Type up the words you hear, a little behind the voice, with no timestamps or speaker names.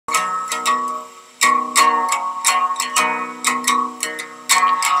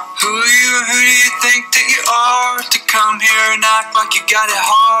and act like you got it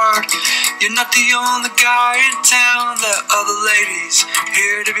hard. You're not the only guy in town, there are other ladies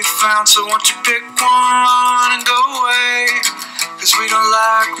here to be found. So won't you pick one and go away, 'cause we don't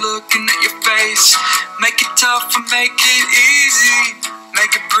like looking at your face. Make it tough and make it easy,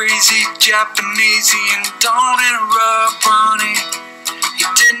 make it breezy, Japanesey, and don't interrupt, Ronnie. He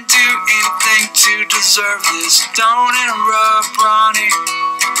didn't do anything to deserve this. Don't interrupt, Ronnie.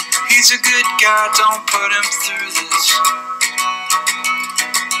 He's a good guy, don't put him through this.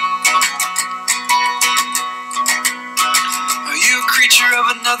 Are you a creature of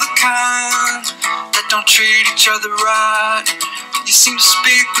another kind that don't treat each other right? You seem to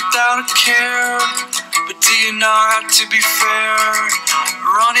speak without a care, but do you know how to be fair?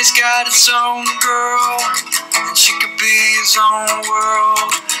 Ronnie's got his own girl, and she could be his own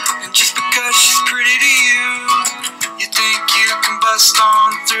world. And just because she's pretty to you, you think you can bust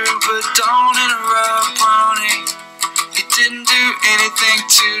on through. But don't interrupt, Ronnie. He didn't do anything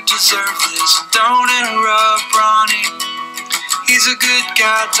to deserve this. Don't interrupt, Ronnie. He's a good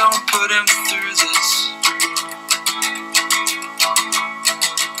guy, don't put him through this.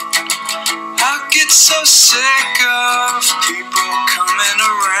 I get so sick of people coming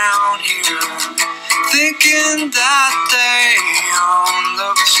around here thinking that they own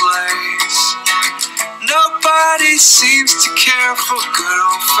the place. Nobody seems to care for good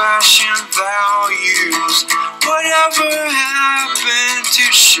old-fashioned values. Whatever happened to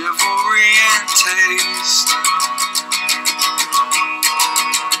chivalry and taste?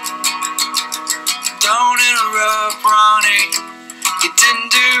 Don't interrupt, Ronnie. He didn't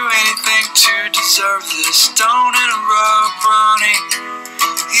do anything to deserve this. Don't interrupt, Ronnie.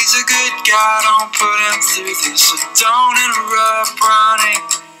 He's a good guy, don't put him through this. So don't interrupt, Ronnie.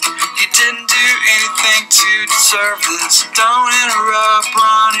 He didn't do anything to deserve this. Don't interrupt,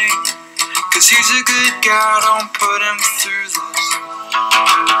 Ronnie. 'Cause he's a good guy, don't put him through this.